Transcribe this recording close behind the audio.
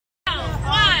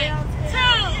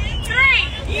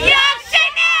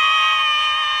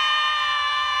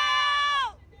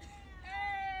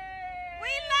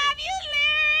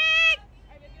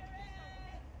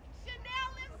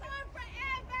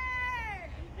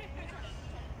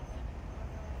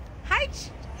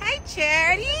Hi,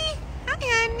 Charity. Hi,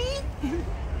 honey.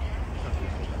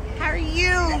 How are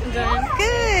you? Doing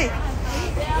good.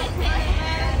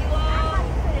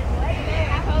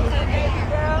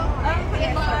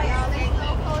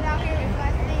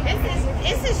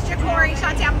 This is Jacori.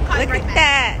 Look at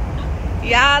that.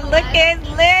 Y'all looking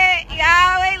lit.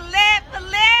 Y'all, we lit for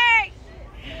lyric.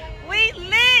 We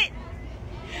lit.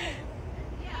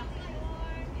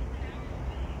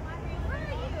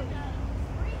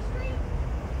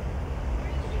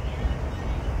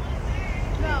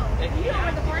 No, you know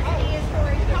where the varsity is,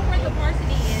 Tori. You know where the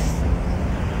varsity is.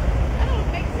 That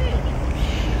don't make sense.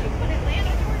 You put Atlanta,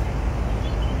 Georgia.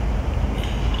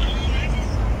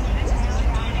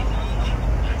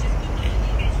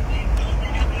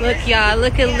 Look, y'all.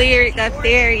 Look at lyric up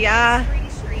there, y'all.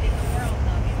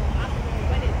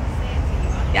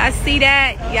 Y'all see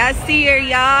that? Y'all see her,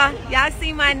 y'all. Y'all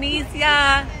see my niece,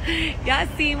 y'all. Y'all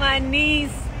see my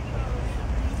niece.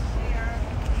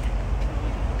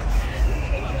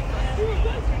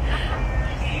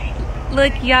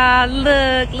 Look, y'all.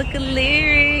 Look at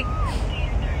lyric.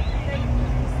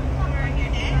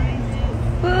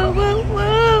 Whoa, whoa,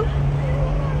 whoa.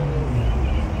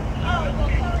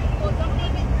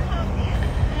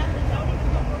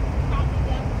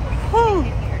 Whew.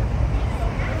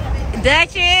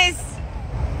 Duchess.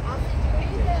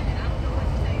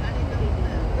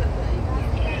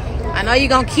 I know you're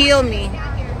gonna kill me.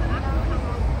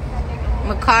 I'm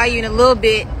gonna call you in a little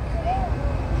bit.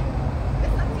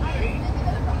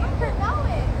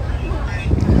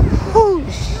 Oh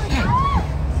shit.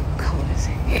 Cold as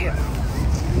hell.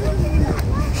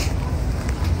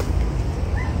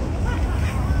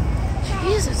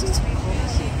 Jesus, it's cold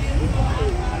as hell.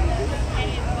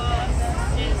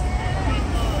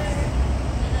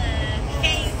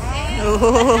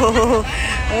 Oh,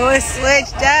 it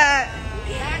switched up.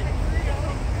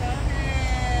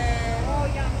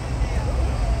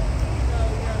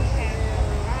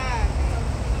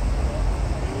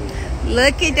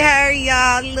 Look at her,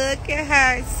 y'all. Look at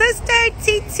her. Sister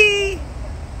TT.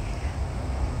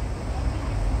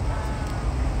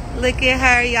 Look at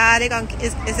her, y'all. They gonna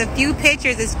it's a few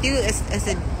pictures. It's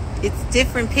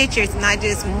different pictures, not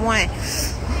just one.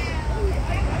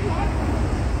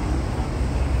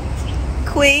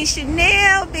 Queen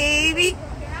Chanel, baby.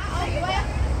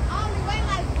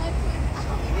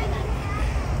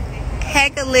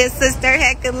 Hecka lit, sister.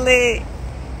 Hecka lit.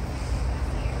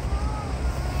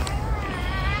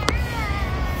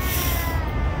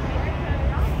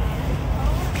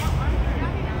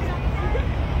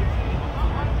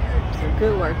 It's a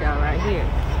good workout right here.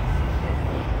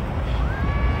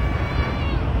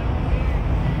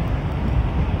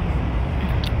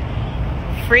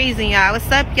 Freezing, y'all. What's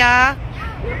up, y'all?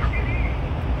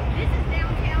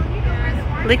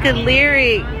 Look at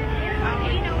lyric.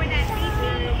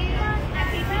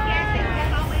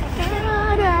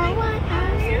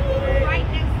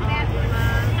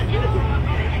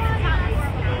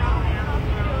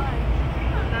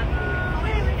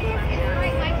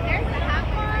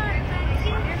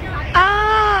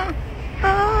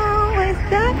 Oh, what's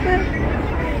that?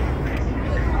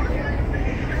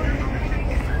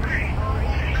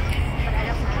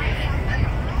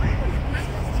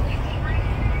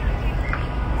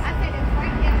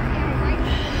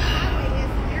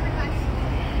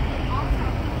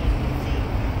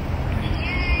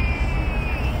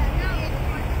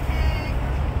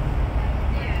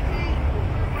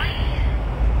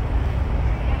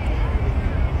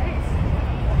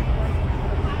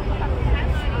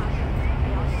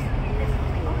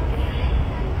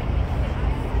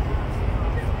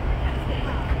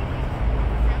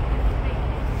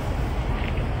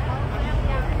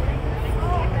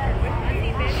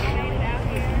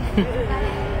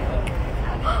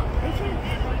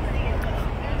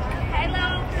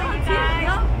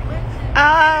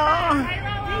 Oh.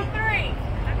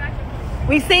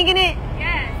 We singing it?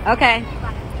 Yes. Okay.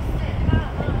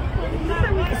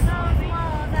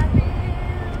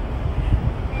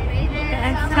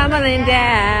 It's tumbling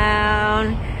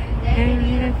down.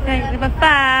 Have a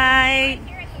fight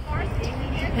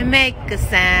and make a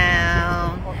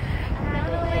sound.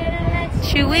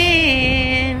 You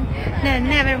in that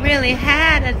never really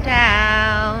had a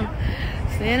doubt.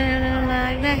 Sitting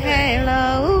like the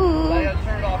halo.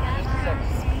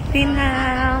 Be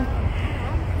now.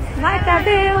 Like I've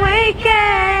been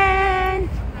waking.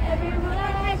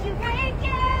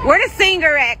 Where the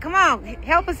singer at? Come on,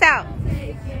 help us out.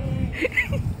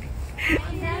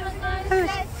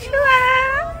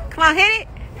 Come on, hit it.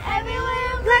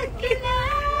 Everyone's looking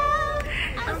out.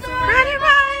 I'm running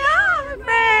my own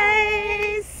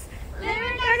race. I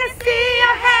can see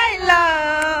your halo.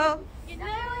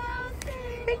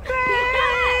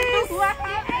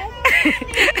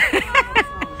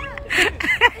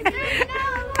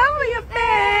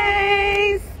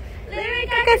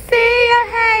 your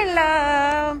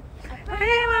halo.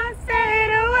 We won't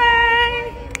fade away.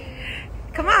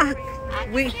 Come on.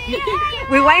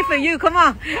 We wait for you. Come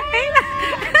on. Halo.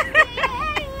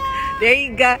 There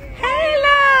you go.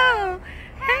 Halo.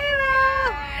 Halo.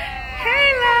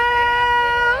 Halo.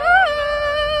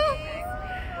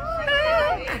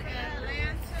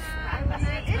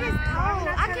 It is cold.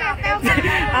 I can't feel my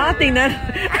head. I don't think none. I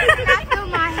feel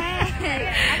my head.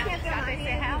 I can't feel my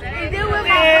head. You do with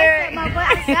my butt.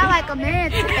 I sound like a man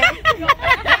today.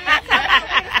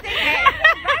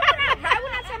 Right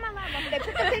when I turn my light off, they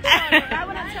put the picture on it. Right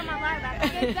when I turn my light off.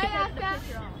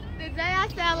 The day I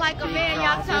sound like a man,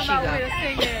 y'all talking about with a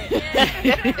singer.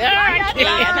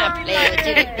 I'm not playing with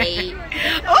you today.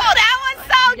 Oh, that one's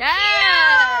so cute.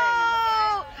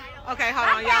 Okay, hold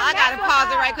on, y'all. I gotta pause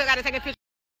it right quick. I gotta take a picture.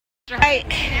 Right.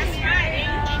 That's right.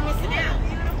 Ain't missing out.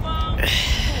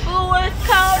 Ooh, it's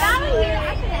cold out here.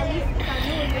 I could at least if I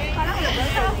knew it was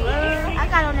cold. I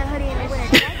got on that hoodie and it went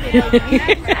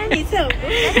I need some.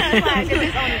 That's why I did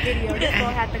this on the video. This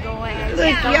will have to go away.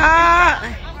 Look, y'all.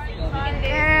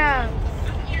 Yeah.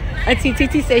 Auntie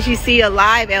Titi says she see a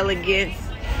live elegance.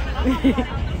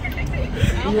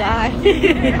 Live.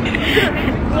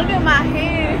 Look at my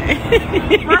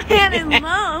hand. My hand is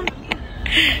numb.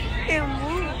 It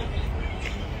moved.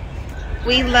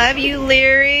 We love you,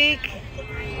 Lyric.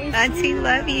 Auntie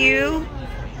love you.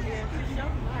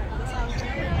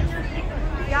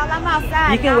 Y'all, I'm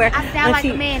outside. You can wear. I sound like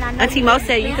a man. I know. Auntie Mo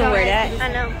said you can wear that. I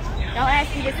know. Don't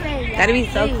ask me to say. Gotta be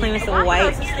so clean with some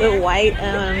white, with white.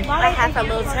 I have a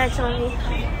little touch on me.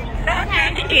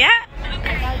 Yeah.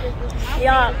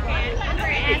 Y'all.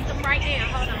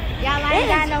 Y'all ain't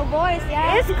got no voice,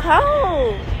 y'all. It's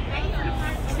cold.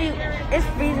 See, it's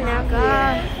freezing out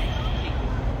there.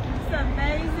 It's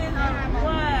amazing.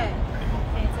 What?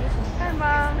 Hey,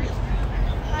 Mom.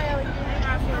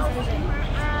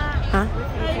 Huh?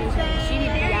 She need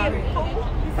to be out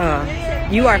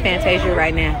here. You are Fantasia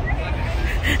right now.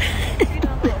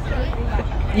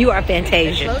 You are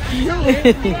Fantasia.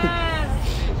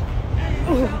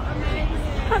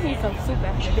 I need some soup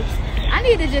after this. I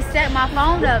need to just set my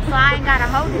phone up so I ain't gotta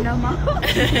hold it no more.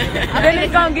 Then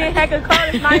it's gonna get hecka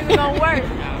cold. It's not even gonna work.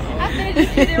 I'm gonna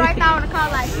just sit it right now on the car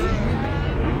like.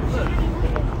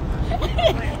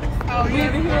 Oh, we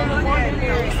even here in the morning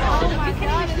here. Oh my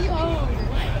God, it's cold.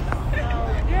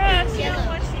 Yeah, she don't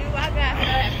want you. I got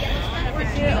her. We're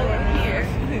good over here.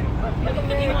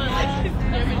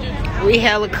 We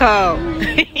hella cold.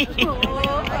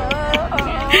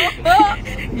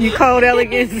 You cold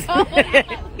elegance.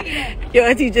 Your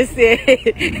auntie just said,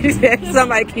 she said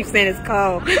somebody keeps saying it's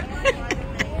cold.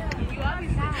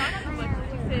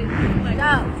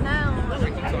 Stop now.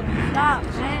 Stop,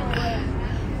 man.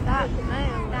 Stop,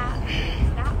 man.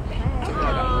 Stop, man.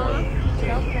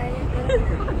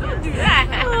 Don't do that.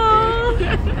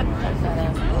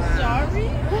 Sorry.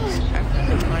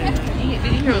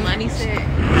 Did you hear what Lonnie said?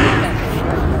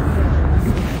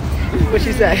 What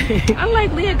she say? I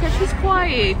like Leah because she's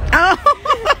quiet. Oh.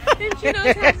 And she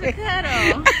knows how to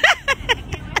cuddle.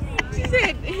 She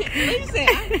said, I'm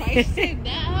quiet. She said,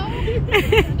 no.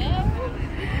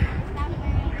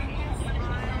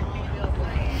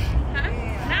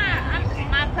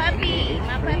 My puppy.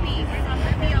 Bring my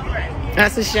puppy over.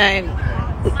 That's a shame.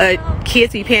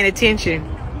 Kids be paying attention.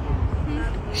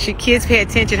 Kids pay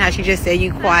attention how she just said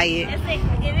you quiet. It is.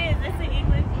 It's an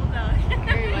English bulldog.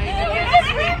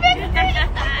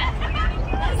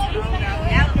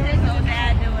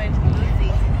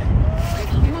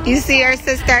 You see her,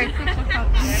 sister? Everybody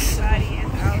is out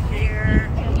here.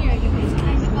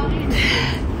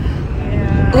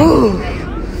 Ooh.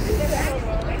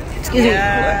 Excuse me.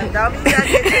 Don't be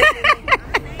judging.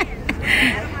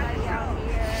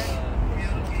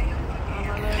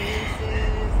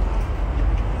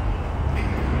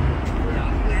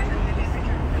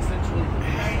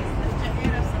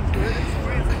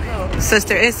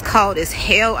 Sister, it's cold as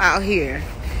hell out here.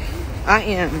 I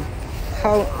am.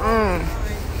 Hold on.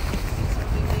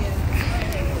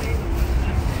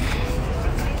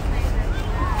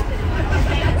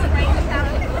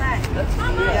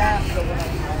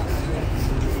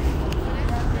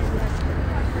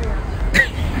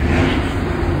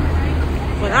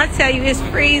 When I tell you it's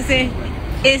freezing,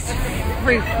 it's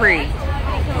free.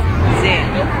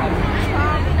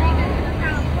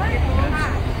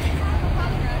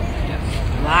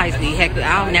 Lives be hectic.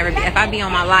 I'll never be. If I be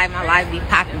on my live be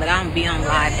popping, but I don't be on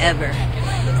live ever.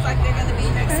 Looks like they're gonna be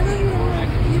next week.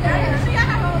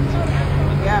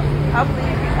 Yep. Hopefully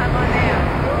you can come on down.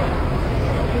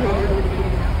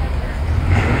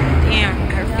 Damn,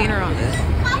 her funeral is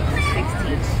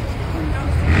 16th.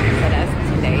 So that's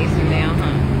 2 days from now,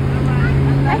 huh?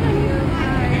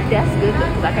 good though,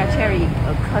 because I got Cherry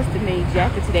a custom-made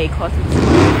jacket today, costing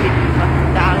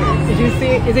 $250. Did you see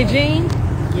it? Is it jean?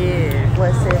 Yeah.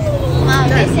 What's it? Mom,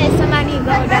 they said somebody go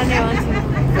down there on TV.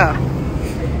 Oh.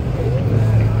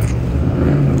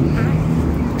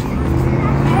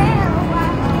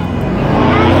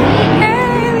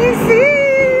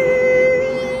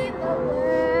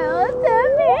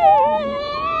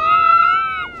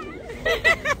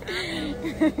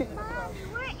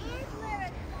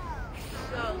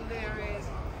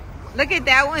 Look at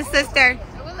that one, sister.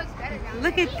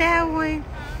 Look at that one.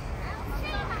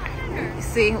 You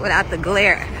see, without the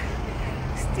glare.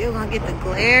 Still gonna get the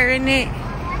glare in it.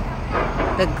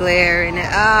 The glare in it.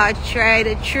 Oh, Trey,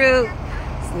 the truth.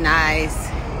 It's nice.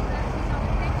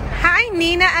 Hi,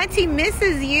 Nina. Auntie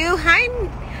misses you. Hi,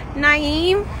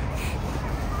 Naeem.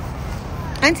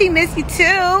 Auntie miss you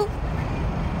too.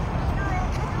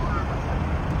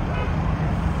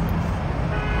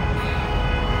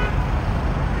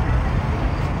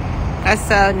 That's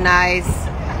so nice.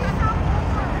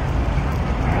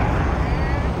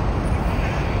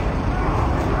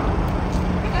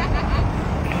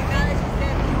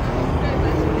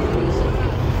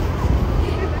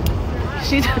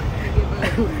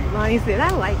 Lonnie said, I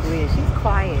like Liz. She's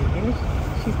quiet. And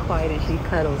she's quiet and she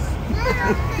cuddles.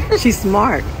 She's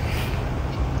smart.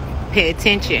 Pay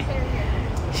attention.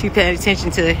 She paid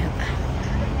attention to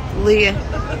Leah.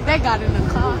 They got in the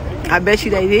car. I bet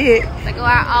you they did. They go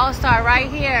our all-star right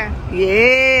here.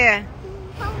 Yeah.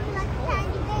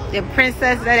 The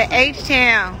princess of the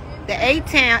H-Town. The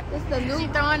A-Town. It's the new. She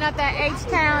throwing up that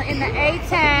H-Town in the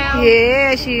A-Town.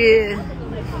 Yeah, she is.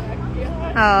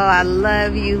 Oh, I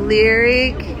love you,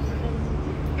 Lyric.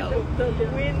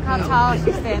 How tall is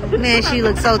she standing? Man, she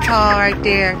looks so tall right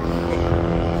there.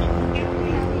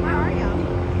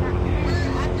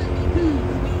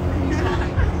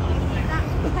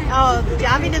 Oh,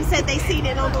 Johnny them said they seen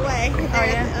it on the way. Oh,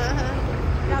 yeah?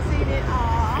 Y'all seen it?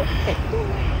 Aw.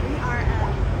 We are,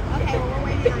 okay, well, we're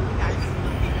waiting on you guys.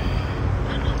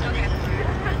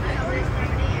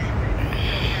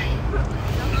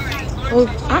 Oh,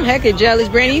 I'm heckin' jealous,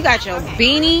 Brandon. You got your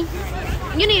beanie.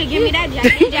 You need to give me that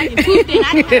jacket. That jacket too thin. I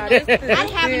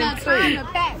didn't have enough time to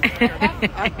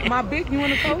pack. My big, you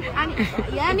want a coat? I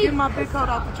need Get my big coat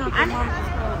out the trunk. I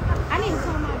need to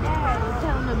tell my dad and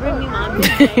tell him to bring me my big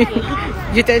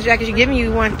jacket. Get that jacket you're giving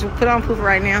you want to put on Poof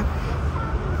right now.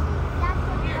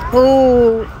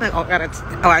 Oh,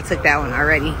 I took that one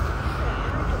already.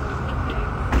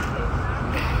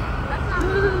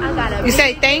 I got a You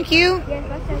say thank you?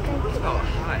 Yes, I said thank you.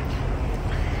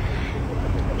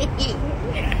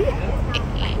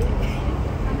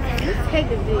 Take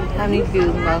the video. How many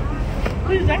views, Mo?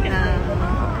 Who's that?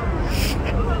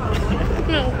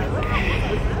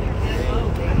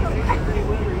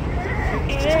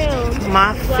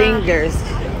 My fingers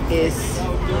is...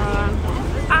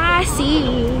 I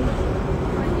see.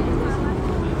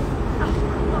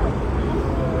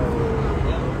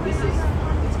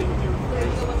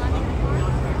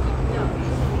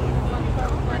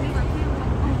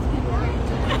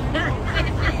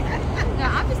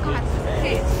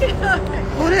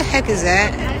 Who the heck is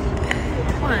that?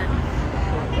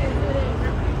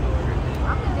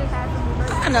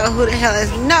 I know who the hell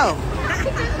is. No.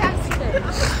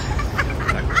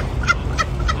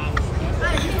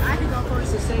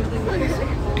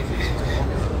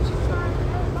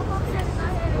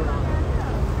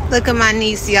 Look at my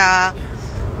niece, y'all.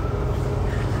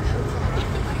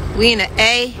 We in an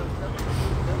A,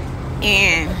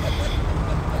 and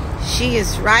she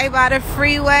is right by the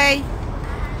freeway.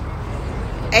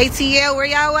 ATL, where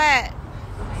y'all at?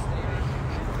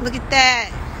 Look at that.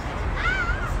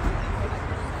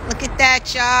 Look at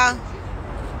that, y'all.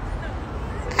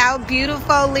 How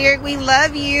beautiful, Lyric. We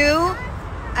love you.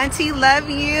 Auntie, love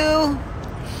you.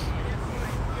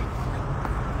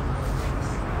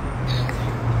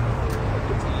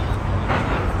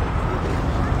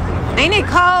 Ain't it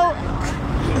cold?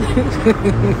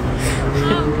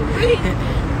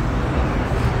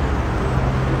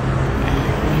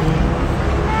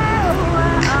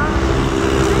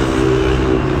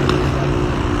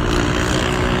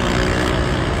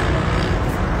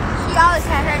 She always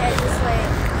had her edges laid.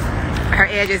 Her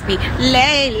edges be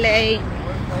lay.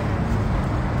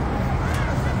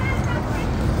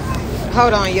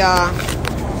 Hold on, y'all.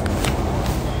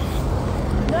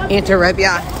 Interrupt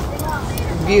y'all.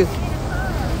 View.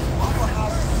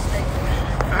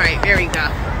 All right, there we go.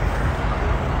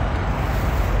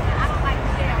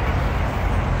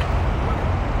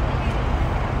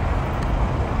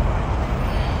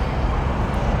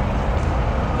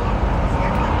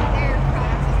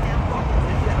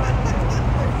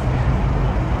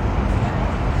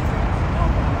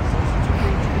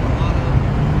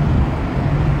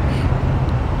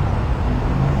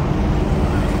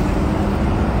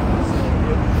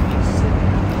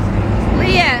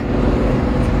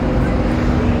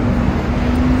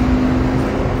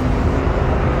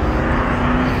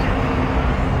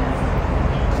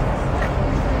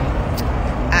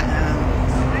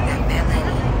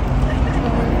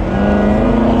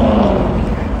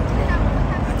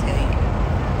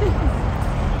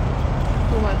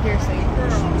 piercing.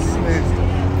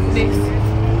 This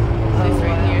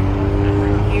right here.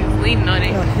 He was leaning on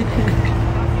it.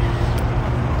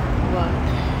 What?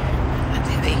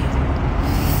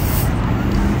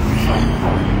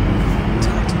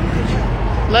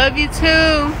 Love you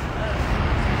too.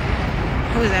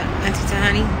 Who is that? Auntie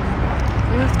Tahani?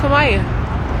 Where's Kamaya?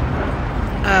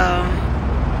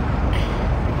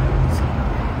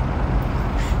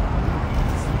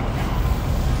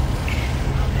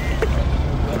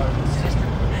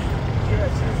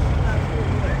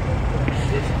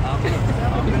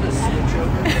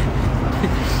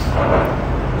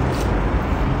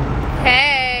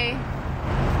 Hey.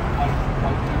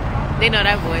 They know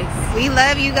that voice. We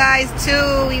love you guys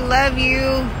too. We love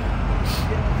you.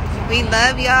 We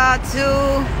love y'all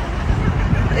too.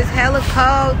 It's hella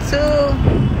cold too.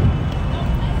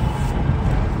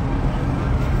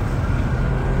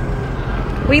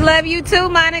 We love you too,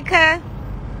 Monica.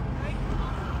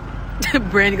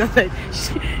 Brandy gonna say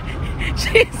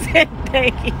she said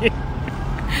thank you.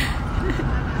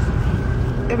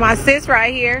 And my sis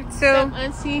right here too.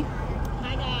 Auntie.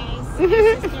 Hi guys.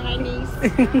 Sister, hi niece.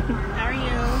 How are you?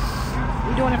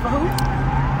 We doing it for who?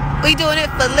 We doing it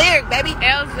for Lyric, baby.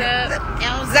 L's up.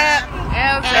 L's up.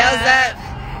 L's up.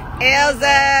 L's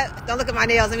up. Don't look at my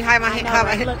nails. Let me hide my hand. Look,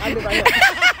 I look right here.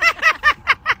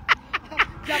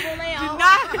 Double L.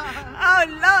 Oh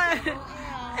Lord. Okay.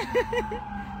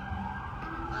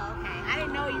 I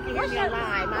didn't know you could hear me on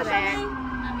live. My bad.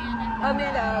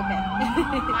 Amanda, okay.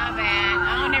 My bad.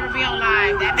 I don't ever be on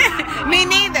live. Me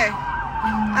neither.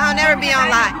 I'll never be on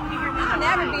live. I'll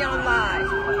never be on live.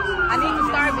 I need to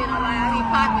start being on live. I need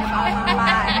popping if I was on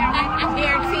live.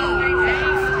 Guaranteed.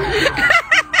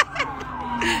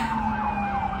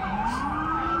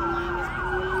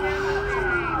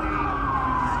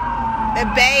 The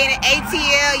Bay and the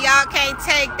ATL, y'all can't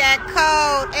take that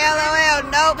cold. LOL,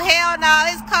 nope, hell no.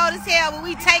 It's cold as hell, but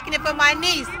we taking it for my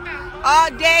niece. All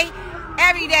day,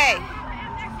 every day.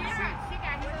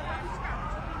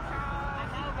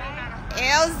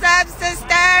 L's up,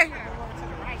 sister.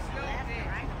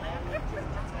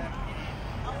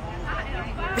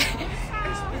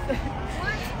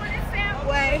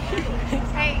 Wait.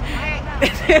 Hey.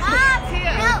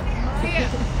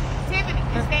 Tiffany,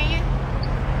 you staying?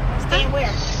 Staying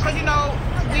where? Because, you know,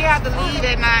 we have to leave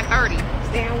at 9:30.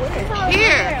 Staying where?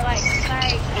 Here. Like.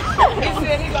 He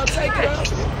said he gonna take it off.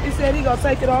 He said he gonna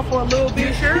take it off for a little bit.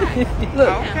 You sure? Look.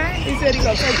 Okay. He said he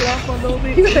gonna take it off for a little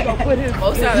bit. He gonna put his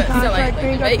contract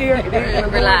thing up there. And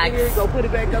then Relax. He gonna put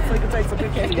it back up so he can take some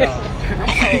pictures.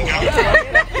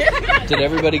 Did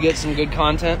everybody get some good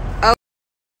content?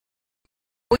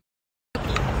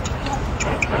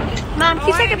 Mom, can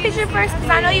you take a picture first? Because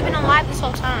I know you've been on live this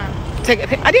whole time. I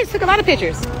took a lot of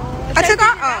pictures. I took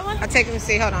all. I take them.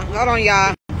 See, hold on,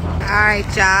 y'all. All right,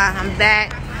 y'all. I'm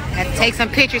back. Got to take some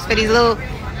pictures for these little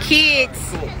kids.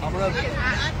 Cool. I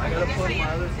gotta put my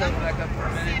other stuff back up for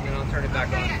a minute, and then I'll turn it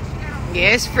back on.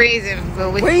 Yeah, it's freezing,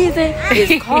 but Freezing.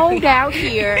 It's cold out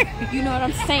here. You know what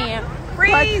I'm saying?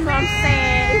 Freezing. But you know what I'm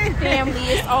saying? It's family.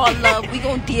 It's all love. We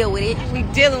gonna deal with it. we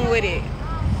dealing with it.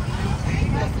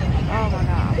 Oh my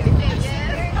God.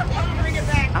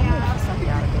 I'm gonna put something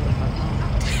out of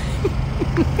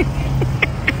it.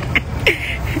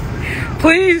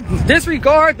 Please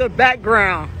disregard the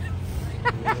background.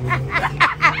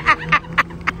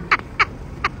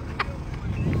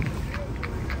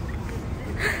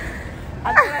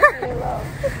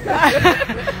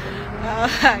 Oh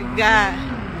my God.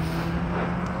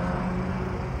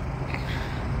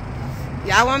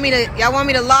 Y'all want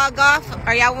me to log off,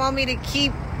 or y'all want me to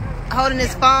keep holding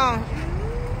this phone?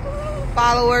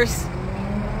 Followers.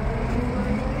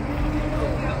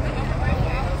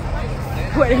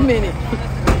 Wait a minute.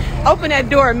 Open that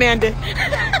door, Amanda.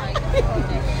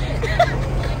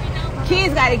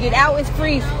 Kids gotta get out. It's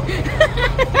freezing.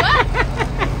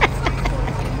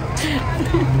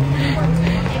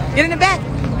 Get in the back.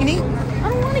 You need? I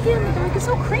don't want to get in the dark. It's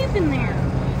so cramped in there.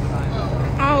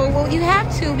 Oh, well, you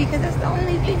have to, because that's the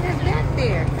only thing that's back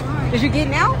there. Is you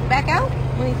getting out? Back out?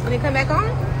 When they come back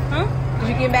on? Huh? Is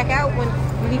you getting back out when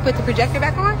he put the projector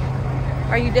back on?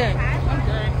 Or are you done? I'm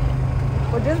done.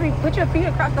 Well, just put your feet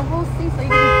across the whole seat so you can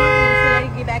be comfortable so that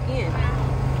you get back in.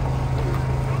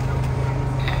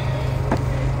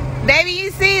 Baby,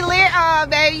 you see Lyric? Oh,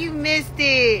 baby, you missed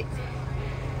it.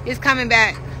 It's coming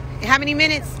back. How many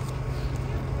minutes?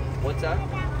 What's that?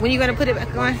 When you gonna put it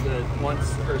back on?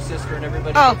 Once her sister and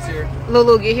everybody Oh, gets here.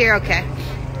 Lulu get here. Okay.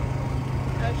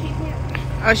 She's here.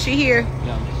 Oh, she here.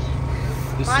 Yeah.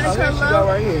 This Monica, is, She go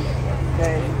right here.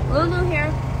 Okay. Lulu here.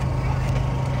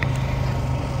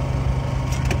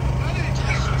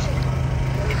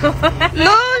 Lulu!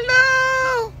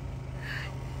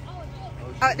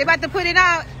 Oh, they about to put it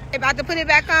out. They about to put it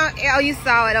back on. Oh, you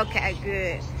saw it. Okay,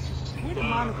 good. Where did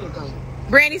Monica go?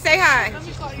 Brandy, say hi.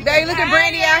 There, look at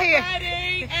Brandy out here.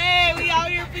 Hey, we out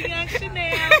here for Young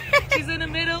Chanel. She's in the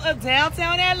middle of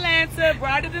downtown Atlanta,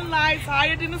 brighter than lights,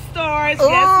 higher than the stars. Oh,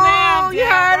 yes, ma'am. you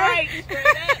heard her? Right.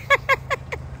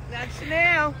 Young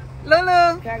Chanel.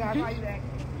 Lulu. Okay, I gotta call you back.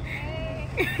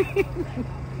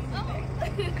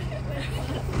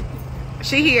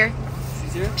 She here.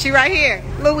 She's here? She right here.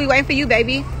 Lulu, we waiting for you,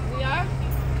 baby. We are?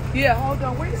 Yeah, hold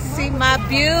on. Where's See my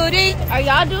beauty. Are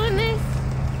y'all doing this?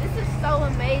 This is so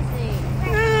amazing.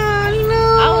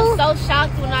 Oh, I was so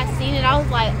shocked when I seen it. I was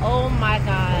like, oh my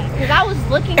God. Because I was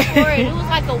looking for it. It was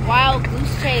like a wild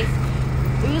goose chase.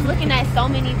 We was looking at so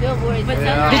many billboards. But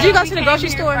Did you go to the grocery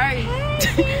store?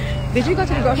 Did you go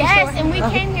to the grocery store? Yes, and we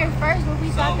came here first, but we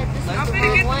thought that this was the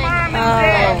wrong one.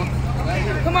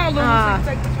 Come on, Lulu.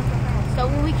 Take the picture. So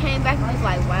when we came back, we was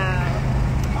like, wow.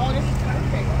 Oh, this is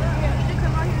perfect.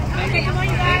 Okay, come on,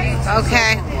 you guys.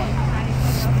 Okay.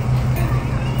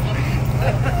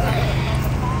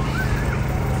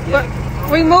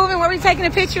 We moving. Where we taking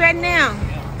a picture at now?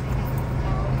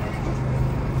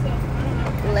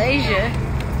 Malaysia.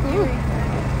 Ooh.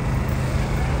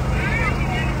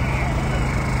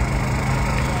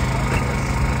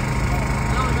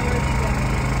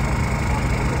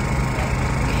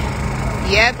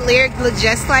 Yep, Lyric look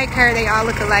just like her. They all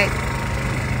look alike.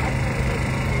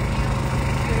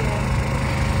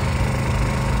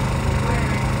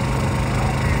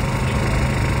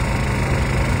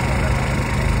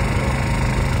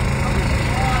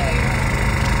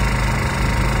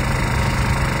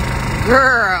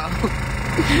 Girl.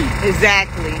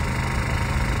 Exactly.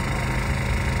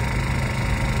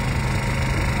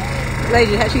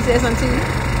 Lady, has she said something to you?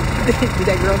 Did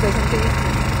that girl say something to you?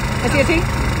 Auntie?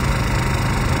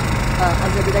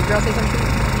 Did that girl say something to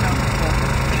you?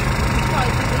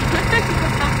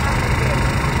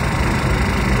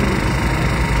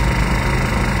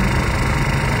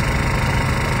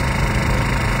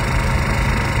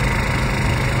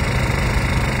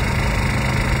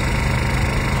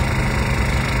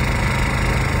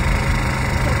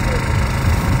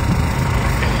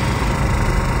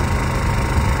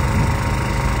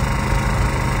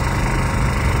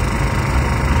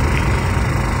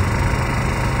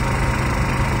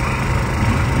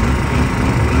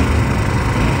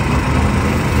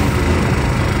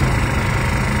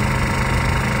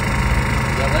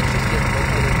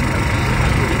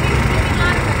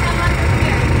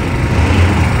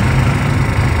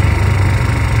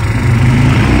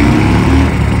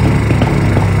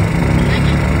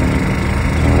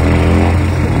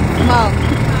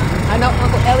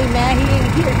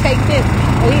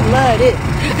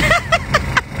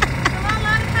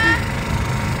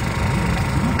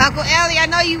 Uncle Ellie, I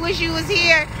know you wish you was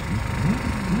here.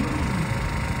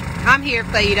 I'm here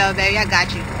for you though, baby. I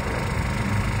got you.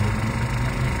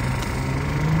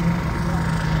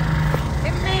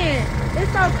 Hey, man,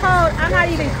 it's so cold. I'm not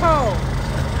even cold.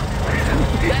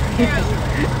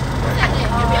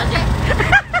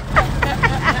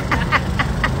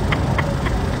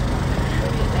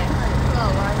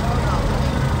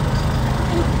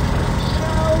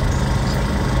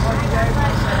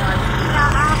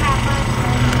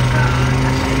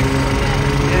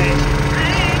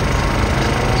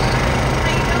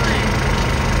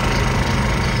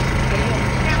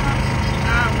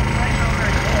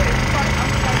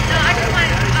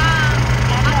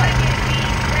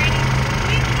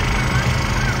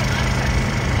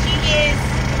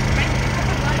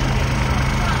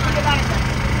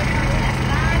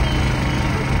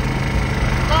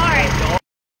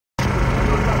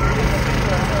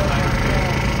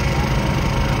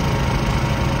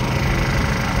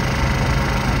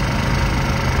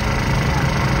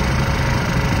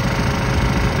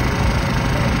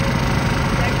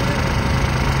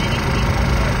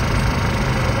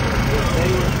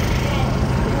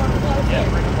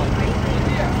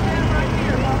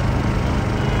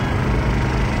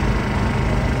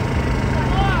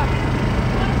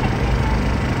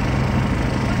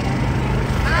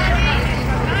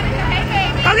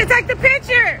 Take the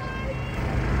picture.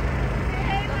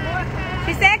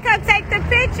 She said, "Come take the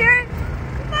picture."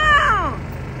 Come on.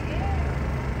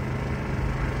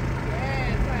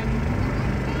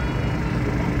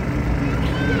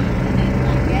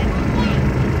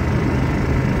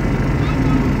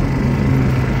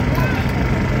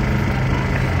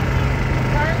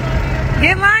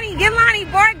 Get Lonnie,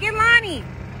 Bart, get Lonnie.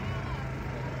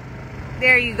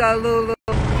 There you go, Lulu.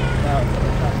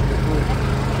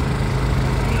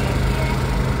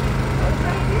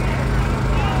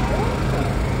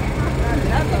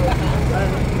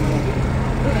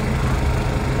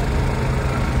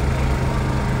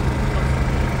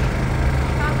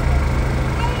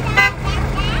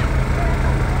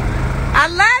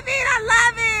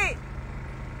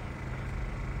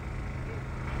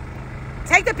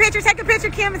 Take the picture,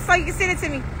 Kim, so you can send it to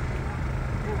me.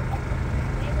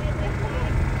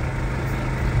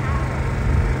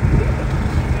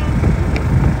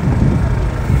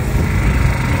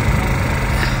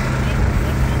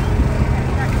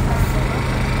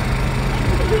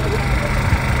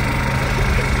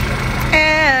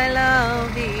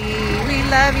 LOV, we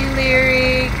love you,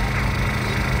 Lyric.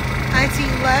 Auntie,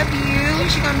 love you.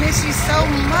 She's gonna miss you so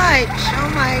much. Oh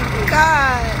my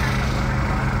God.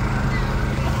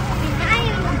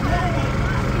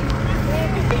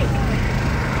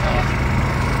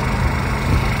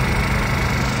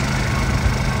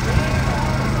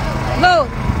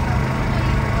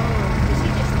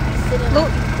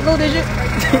 Lou, did you?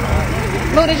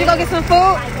 Lou, did you go get some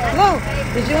food? Lou,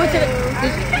 did you went to the?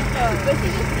 Did you? But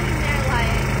she's just sitting there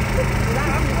like.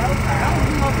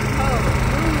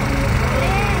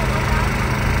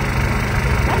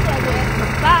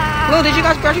 Lou, did you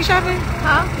go grocery shopping?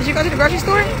 Huh? Did you go to the grocery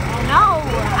store? No,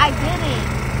 I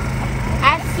didn't.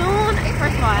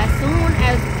 First of all, as soon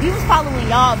as we was following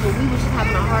y'all, but we was just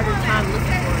having a harder time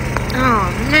looking for it. Oh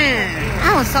man,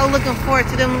 I was so looking forward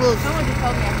to them little. Someone just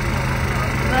told me I should.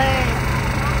 But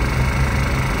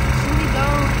should we go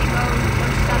and go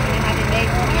shopping and have it made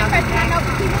for me?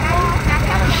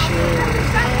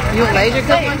 You a laser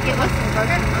cookie?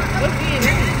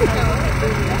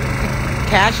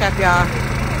 Cash up, y'all.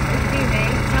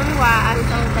 Tell me why I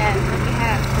sold that. Let me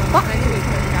have $120.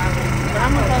 But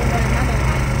I'm gonna go get another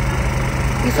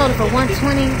one. You sold it for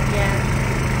 $120? Yeah.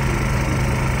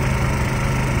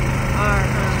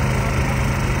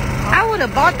 I would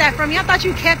have bought that from you. I thought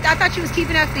you was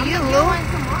keeping that for you, Lou. One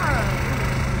tomorrow.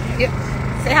 Yep.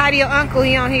 Say hi to your uncle.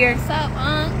 He on here. What's up,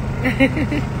 Unc?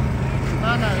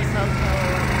 Oh no, it's so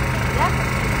cold.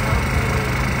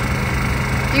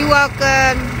 You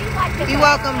welcome. You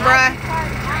welcome, bruh.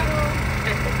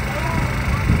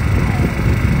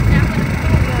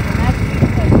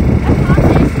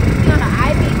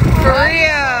 For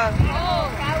real.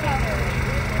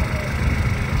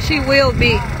 She will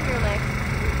be.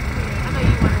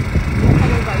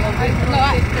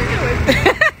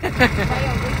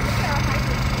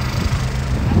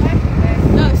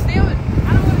 No, stay on.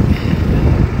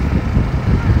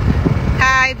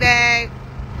 Hi, babe.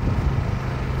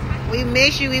 We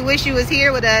miss you. We wish you was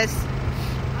here with us.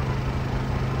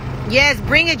 Yes,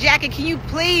 bring a jacket. Can you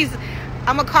please?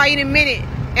 I'm gonna call you in a minute.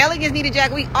 Elegance need a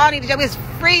jacket. We all need a jacket. It's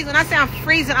freezing. When I say I'm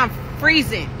freezing, I'm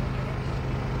freezing.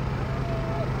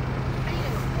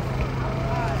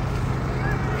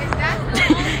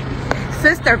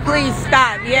 Sister, please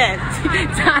stop. Yes.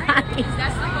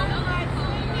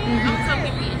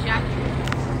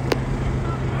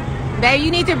 Babe, you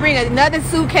need to bring another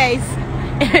suitcase.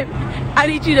 I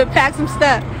need you to pack some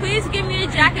stuff. Please give me a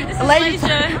jacket. This is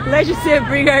Leisha. Leisha said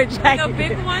bring her a jacket. Like a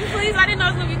big one, please. I didn't know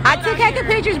it was gonna be cold. I took heck of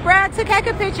pictures, bro. I took heck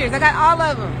of pictures. I got all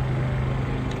of them.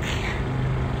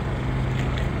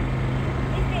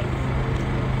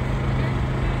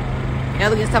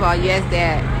 Elegance talk about yes,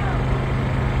 Dad.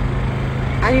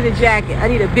 I need a jacket. I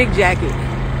need a big jacket.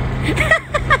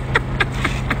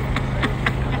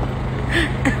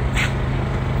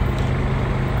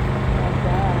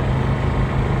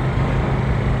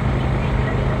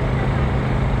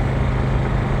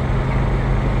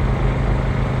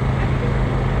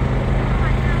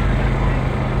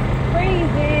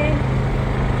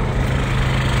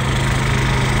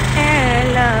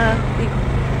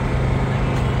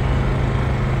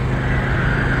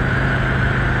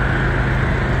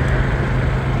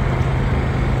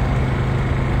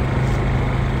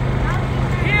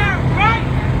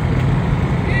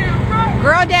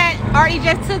 Girl, Dad already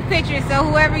just took pictures, so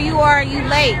whoever you are, you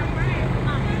late.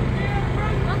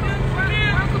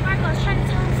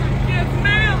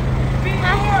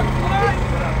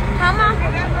 How Mom?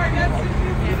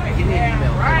 Give me an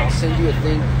email. I'll send you a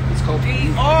thing.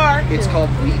 It's called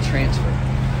WeTransfer.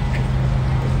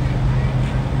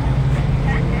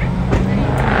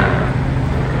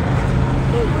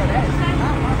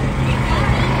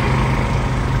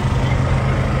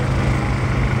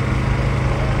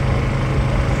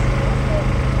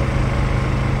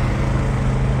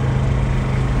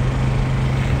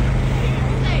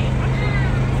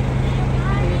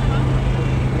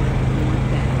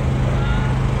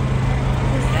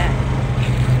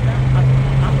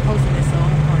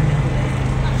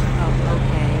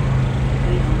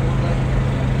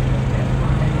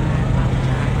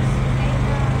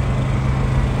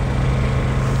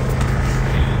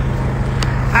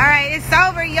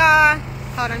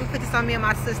 Hold on, let me put this on me and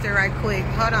my sister right quick.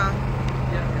 Hold on.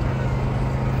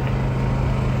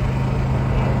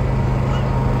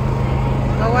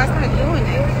 Oh, why it's not doing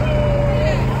it?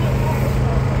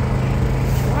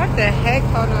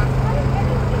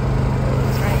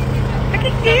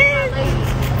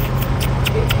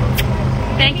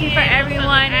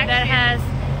 everyone that has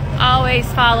always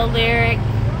followed Lyric,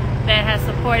 that has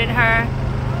supported her.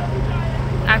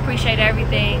 I appreciate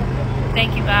everything.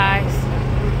 Thank you guys.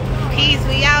 Peace.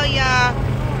 We out, y'all.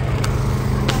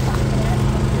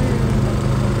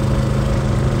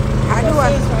 How do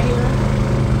I?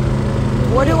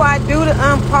 What do I do to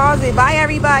unpause it? Bye,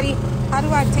 everybody. How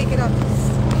do I take it up?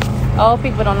 Old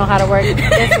people don't know how to work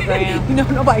Instagram. You know,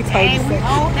 nobody told you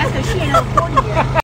that. That's because she ain't recording yet.